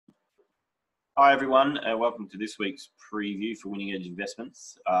Hi everyone, welcome to this week's preview for Winning Edge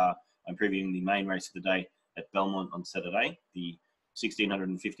Investments. I'm previewing the main race of the day at Belmont on Saturday, the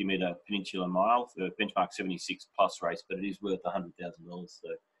 1650 metre Peninsular mile, the benchmark 76 plus race, but it is worth $100,000, so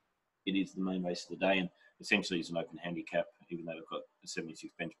it is the main race of the day, and essentially is an open handicap, even though I've got a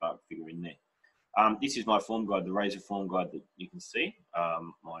 76 benchmark figure in there. This is my form guide, the Razor form guide that you can see,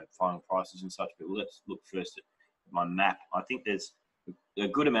 my final prices and such, but let's look first at my map. I think there's a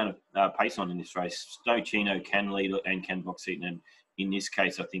good amount of pace on in this race. Snow Chino can lead and can box it, and in this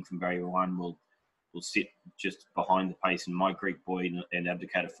case, I think from barrier one will sit just behind the pace, and My Greek Boy and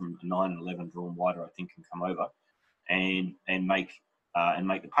Abdicator from 9 and 11 drawn wider, I think, can come over and make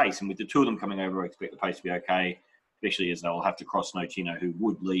the pace. And with the two of them coming over, I expect the pace to be okay, especially as they'll have to cross Snow Chino, who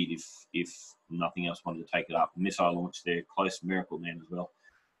would lead if nothing else wanted to take it up. Missile launch there, close Miracle Man as well,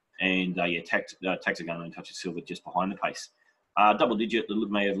 and Taxagano and Touch of Silver just behind the pace. Double digit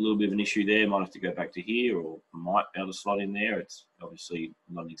may have a little bit of an issue there. Might have to go back to here, or might be able to slot in there. It's obviously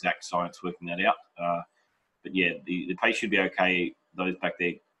not an exact science working that out. But yeah, the pace should be okay. Those back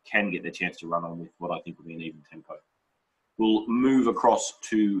there can get their chance to run on with what I think will be an even tempo. We'll move across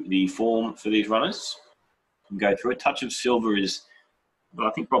to the form for these runners and go through it. Touch of Silver is, I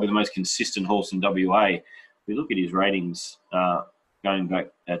think, probably the most consistent horse in WA. If we look at his ratings, going back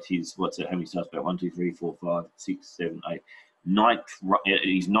at his, how many starts back? 1, 2, 3, 4, 5, 6, 7, 8.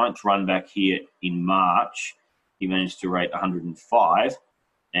 His ninth run back here in March, he managed to rate 105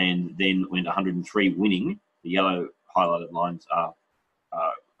 and then went 103 winning. The yellow highlighted lines are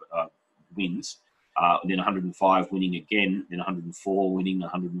wins. Then 105 winning again, then 104 winning,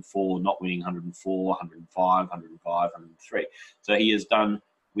 104 not winning, 104, 105, 105, 103. So he has done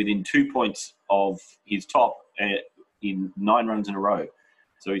within 2 points of his top in 9 runs in a row.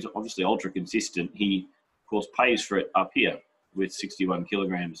 So he's obviously ultra consistent. He, of course, pays for it up here with 61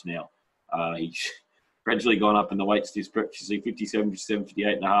 kilograms now. He's gradually gone up in the weights discrepancy, 57, 57,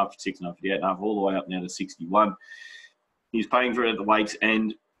 58 and a half, 6 and a half, 58 and a half, all the way up now to 61. He's paying for it at the weights,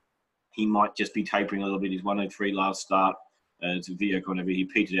 and he might just be tapering a little bit. His 103 last start, it's a video kind of, he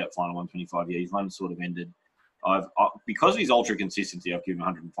petered out final 125. Yeah, his run sort of ended. Because of his ultra consistency, I've given him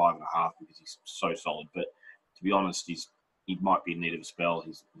 105 and a half because he's so solid. But to be honest, he might be in need of a spell.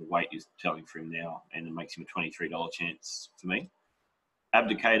 The weight is telling for him now, and it makes him a $23 chance for me.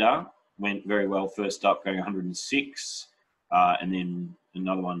 Abdicator went very well first up, going 106, and then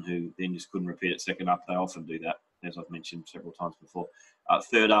another one who then just couldn't repeat it second up. They often do that, as I've mentioned several times before.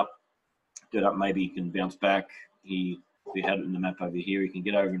 Third up, maybe he can bounce back. We had it in the map over here. He can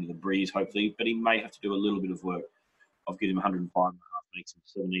get over into the breeze, hopefully, but he may have to do a little bit of work. I've given him 105 and a half, makes him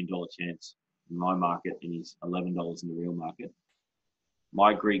 $17 chance in my market, and he's $11 in the real market.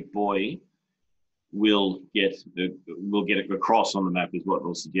 My Greek Boy will get it across on the map, is what I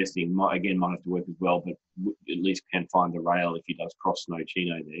was suggesting. Might have to work as well, but at least can find the rail if he does cross Snow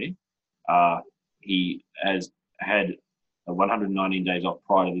Chino there. He has had 119 days off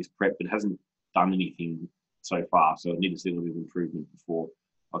prior to this prep, but hasn't done anything so far, so I need to see a little bit of improvement before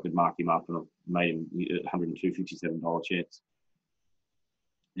I could mark him up, and I've made him $102, $57 chance.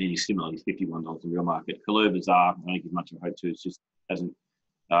 And he's similar, he's $51 in the real market. Kalur Bazaar, I don't give much of a hope to. It just hasn't,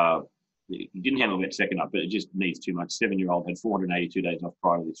 he didn't handle that second up, but it just needs too much. 7-year-old had 482 days off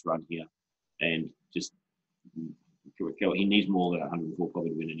prior to this run here, and just, he needs more than 104 probably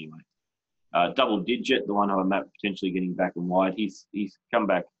to win anyway. Double Digit, the one who I'm potentially getting back and wide, he's come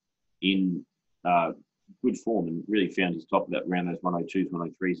back in good form and really found his top around those 102s,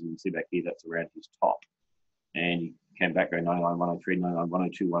 103s, and you can see back here, that's around his top. And he came back going 99, 103, 99,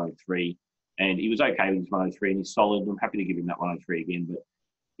 102, 103. And he was okay with his 103, and he's solid. I'm happy to give him that 103 again, but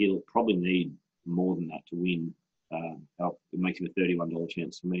he'll probably need more than that to win. It makes him a $31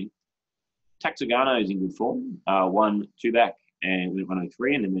 chance for me. Taxagano is in good form. 1, 2 back, and went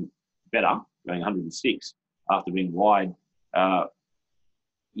 103, and then went better, going 106 after being wide.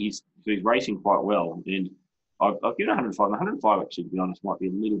 He's racing quite well, and I've given 105. 105, actually, to be honest, might be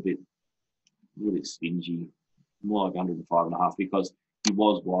a little bit stingy. More like 105 and a half, because he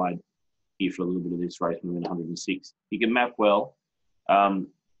was wide here for a little bit of this race when we went 106. He can map well,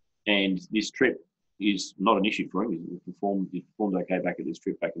 and this trip is not an issue for him. He performed okay back at this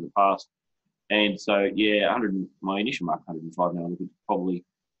trip back in the past. And so, yeah, my initial mark, 105 now, probably,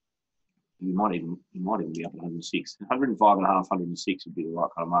 he might even be up at 106. 105 and a half, 106 would be the right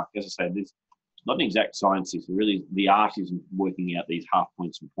kind of mark. As I said, it's not an exact science. It's really, the art is working out these half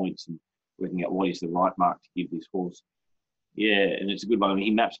points and points and working out what is the right mark to give this horse. Yeah, and it's a good one. I mean,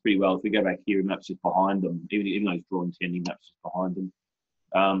 he maps pretty well. If we go back here, he maps just behind them. Even though he's drawn 10, he maps just behind them.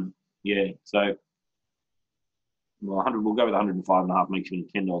 Yeah, so well, 100. We'll go with 105.5. Makes him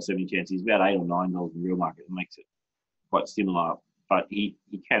a $10.70 chance. He's about $8 or $9 in the real market. It makes it quite similar, but he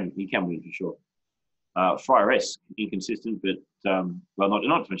can win for sure. Fire-esque, inconsistent, but well,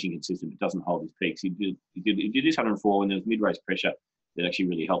 not so much inconsistent, but doesn't hold his peaks. He did this 104 when there was mid-race pressure that actually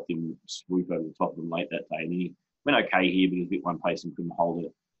really helped him swoop over the top of them late that day. And then he went okay here, but he was a bit one pace and couldn't hold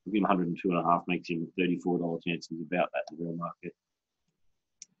it. We'll give him 102.5, makes him a $34 chance. He's about that in the real market.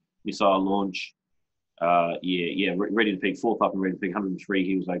 Missile launch, ready to peak, fourth up and ready to peak, 103.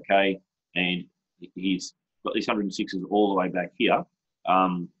 He was okay, and he's got these 106s all the way back here,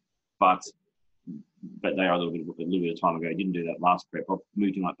 but they are a little bit of time ago. He didn't do that last prep. I've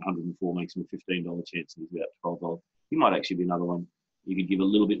moved him up to 104, makes him a $15 chance, and he's about $12. He might actually be another one you could give a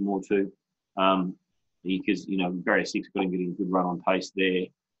little bit more to, because Barrier 6 got him getting a good run on pace there.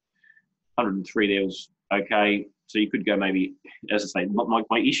 103 there was okay, so you could go maybe, as I say, my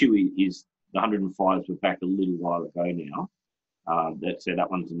issue is the 105s were back a little while ago now. That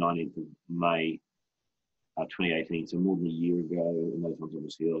one's the 19th of May, 2018, so more than a year ago, and those ones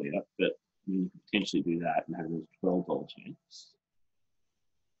obviously earlier. But you could potentially do that and have a $12 chance.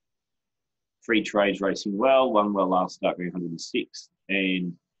 Free trades racing well, won well last start, going 106,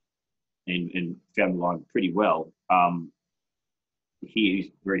 and found the line pretty well. Here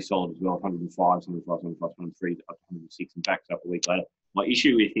he's very solid as well, 105, 103, up to 106, and backs up a week later. My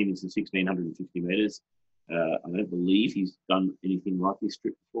issue with him is the 1,650 metres. I don't believe he's done anything like this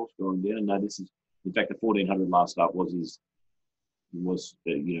trip before, going down. No, this is, in fact, the 1,400 last start was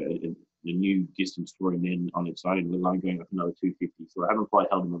a new distance for him then on its own, let alone going up another 250. So I haven't quite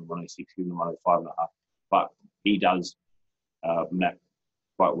held him on the 106, given the 105.5. But he does map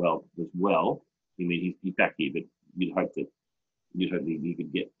quite well as well. I mean, he's back here, but you'd hope that you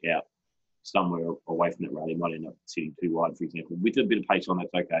could get out somewhere away from that rail. He might end up sitting too wide, for example. With a bit of pace on,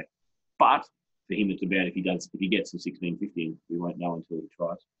 that's okay. But for him, it's about if he gets the 16.15, we won't know until he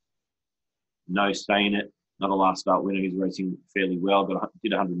tries. No staying it. Another last start winner who's racing fairly well. Did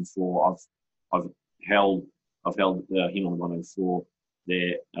 104. I've held him on the 104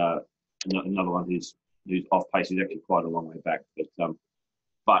 there. Another one who's off pace. He's actually quite a long way back,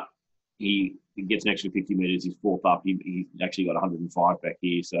 but he gets an extra 50 metres. He's fourth up. He's actually got 105 back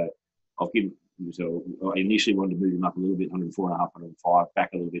here. So I'll give him. So I initially wanted to move him up a little bit, 104.5, 105,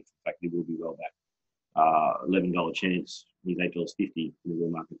 back a little bit. In fact, he will be well back. $11 chance. He's $8.50 in the real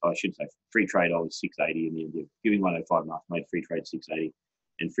market. I should say free trade. I was $6.80 in the end. Giving 105.5, made free trade $6.80,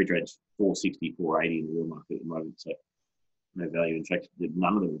 and free trade's $4.60, $4.80 in the real market at the moment. So no value. In fact,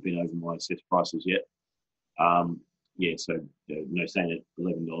 none of them have been over my assessed prices yet. So no saying at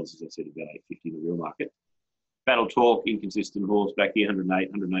 $11, as I said, about $8.50 in the real market. Battle Talk, inconsistent horse back here,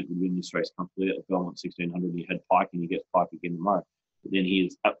 108 would win this race comfortably at the Belmont 1600. He had Pike, and he gets Pike again tomorrow. But then he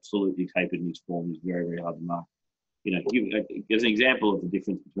is absolutely tapered in his form. He's very, very hard to mark. As an example of the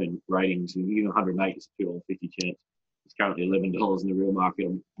difference between ratings, if you give him 108, it's a $2.50 chance. It's currently $11 in the real market.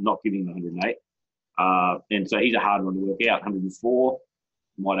 I'm not giving him 108. And so he's a hard one to work out. 104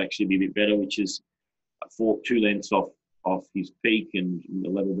 might actually be a bit better, which is 2 lengths off his peak and a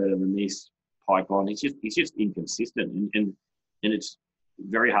level better than this. Pike on. It's just inconsistent, and it's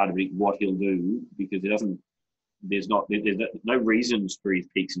very hard to predict what he'll do because there's no reasons for his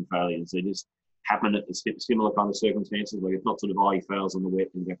peaks and failures. They just happen at similar kind of circumstances. Like it's not sort of, he fails on the wet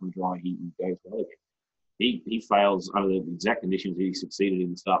and back on dry, he goes well again. He fails under the exact conditions he succeeded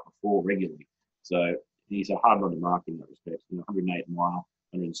in the start before regularly. So he's a hard one to mark in that respect. 108 mile,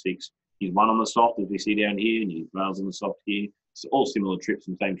 106. He's won on the soft, as we see down here, and he fails on the soft here. It's all similar trips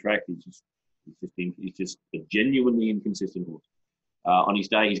and same track. He's just a genuinely inconsistent horse. On his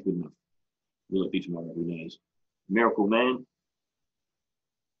day, he's good enough. Will it be tomorrow? Who knows? Miracle Man.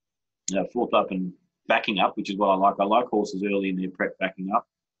 Fourth up and backing up, which is what I like. I like horses early in their prep backing up.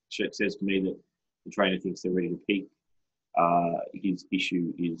 It says to me that the trainer thinks they're ready to peak. His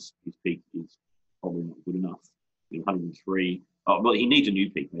issue is his peak is probably not good enough. 103. Well, he needs a new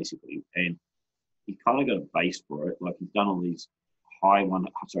peak basically, and he kind of got a base for it. Like he's done all these high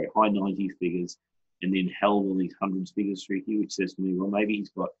 90s figures, and then held all these hundreds figures through here, which says to me, well, maybe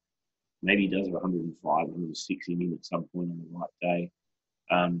he does have 105, 106 in him at some point on the right day,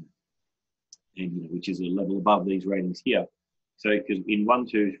 and which is a level above these ratings here. So, because in 1,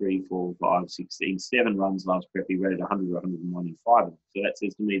 2, 3, 4, 5, 6, in 7 runs last prep, he rated 100 or 101 in 5 of them. So that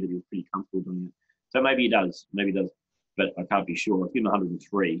says to me that he was pretty comfortable doing it. So maybe he does, but I can't be sure. I've given him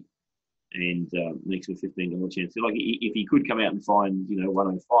 103 and makes him a $15 chance. So like if he could come out and find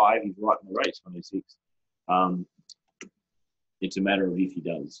 105, he's right in the race. 106. It's a matter of if he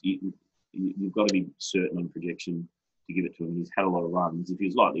does. You've got to be certain on projection to give it to him. He's had a lot of runs. If he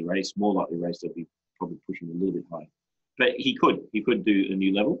was more lightly raced, I'd be probably pushing a little bit high. but he could do a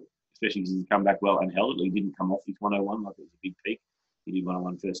new level, especially because he's come back well and held it. He didn't come off his 101 like it was a big peak. He did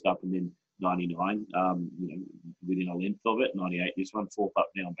 101 first up and then 99, within a length of it. 98 this one, fourth up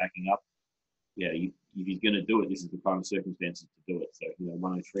now, backing up. Yeah, if he's going to do it, this is the kind of circumstances to do it. So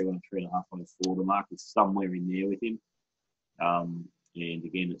 103, 103 and a half, 104. The mark is somewhere in there with him. And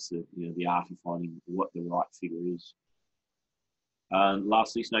again, it's the art of finding what the right figure is.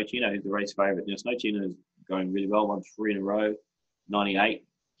 Lastly, Snow Chino, who's the race favourite. Now, Snow Chino is going really well, won 3 in a row, 98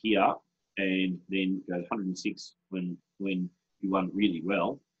 here, and then goes 106 when he won really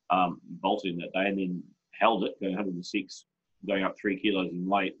well, bolted in that day, and then held it, going 106, going up 3 kilos in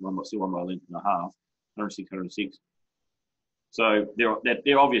weight, still won by a length and a half, 106, 106. So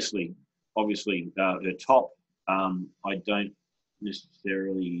they're obviously they're top. I don't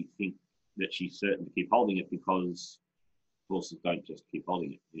necessarily think that she's certain to keep holding it because horses don't just keep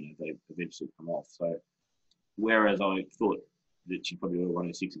holding it. They eventually come off. So whereas I thought that she probably would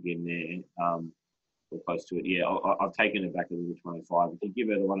 106 again there, or close to it. Yeah, I've taken her back a little bit to 105. If you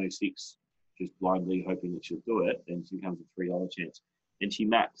give her the 106, just blindly hoping that she'll do it, then she becomes a $3 chance. And she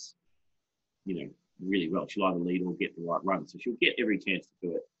maps, really well. She'll either lead or get the right run. So she'll get every chance to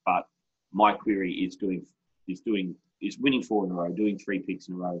do it. But my query is winning 4 in a row, doing 3 peaks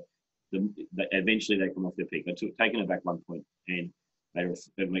in a row. Eventually they come off their peak. I've taken her back 1 point, and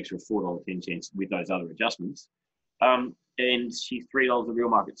it makes her a $4.10 chance with those other adjustments. And she's $3 the real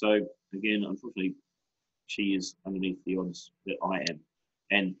market. So again, unfortunately, she is underneath the odds that I am.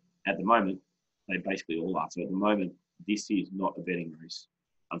 And at the moment, they basically all are. So at the moment, this is not a betting race.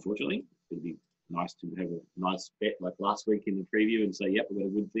 Unfortunately, it'd be nice to have a nice bet like last week in the preview and say, yep, we've got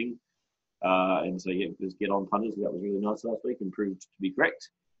a good thing. And so, yeah, just get on punters. That was really nice last week and proved to be correct.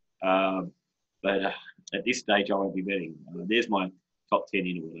 But at this stage, I won't be betting. There's my top 10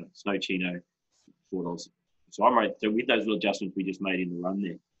 in order. Snow Chino, $4. So I'm right. So with those little adjustments we just made in the run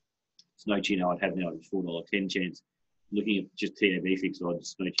there, Snow Chino I'd have now at $4.10 chance. Looking at just TAB fixed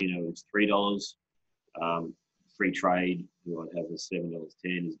odds, Snow Chino is $3. Free trade, who I'd have is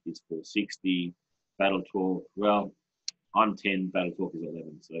 $7.10 is $4.60. Battle Talk, well, I'm 10. Battle Talk is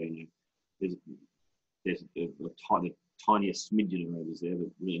 11. So there's a tiniest smidgen of overs there,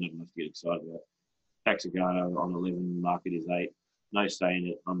 but really not enough to get excited about. Taxicano on 11, market is 8. No saying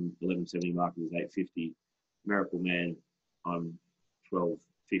it. I'm 11.70, market is 8.50. Miracle Man, I'm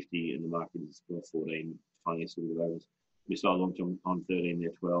 12.50, and the market is 12.14. Tiniest little bit of overs. Missile Launch on 13,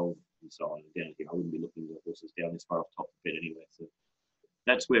 they're 12, and so on. Down here, I wouldn't be looking at horses down this far off top of the bed anyway. So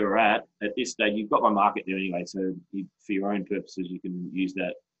that's where we're at. At this stage, you've got my market there anyway, so for your own purposes, you can use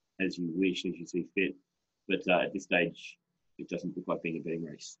that as you wish, as you see fit. But at this stage, it doesn't look like being a betting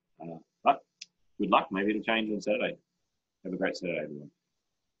race. But good luck. Maybe it'll change on Saturday. Have a great Saturday, everyone.